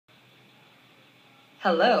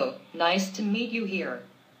Hello, nice to meet you here.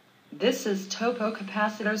 This is Topo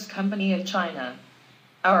Capacitors Company of China.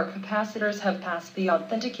 Our capacitors have passed the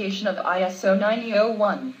authentication of ISO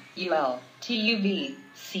 9001, UL, TUV,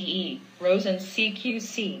 CE, RoHS and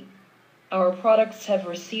CQC. Our products have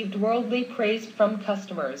received worldly praise from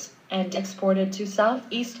customers, and exported to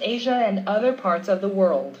Southeast Asia and other parts of the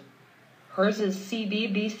world. Hers is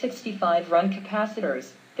CBB65 run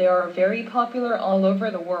capacitors. They are very popular all over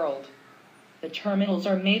the world. The terminals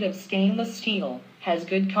are made of stainless steel, has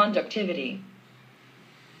good conductivity.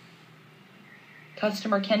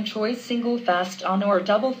 Customer can choose single fast on or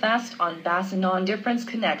double fast on bus and non-difference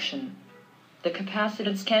connection. The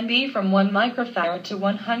capacitance can be from 1 microfarad to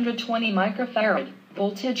 120 microfarad.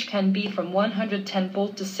 Voltage can be from 110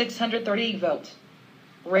 volt to 630 volt.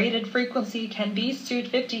 Rated frequency can be suit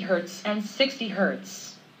 50 Hz and 60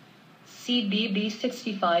 Hz.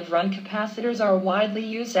 CBB65 run capacitors are widely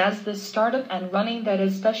used as the startup and running that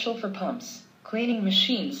is special for pumps, cleaning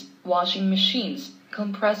machines, washing machines,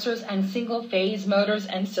 compressors and single-phase motors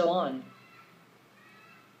and so on.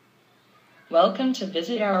 Welcome to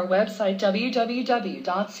visit our website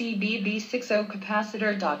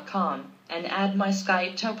www.cbb60capacitor.com and add my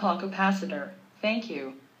Skype Topo Capacitor. Thank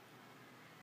you.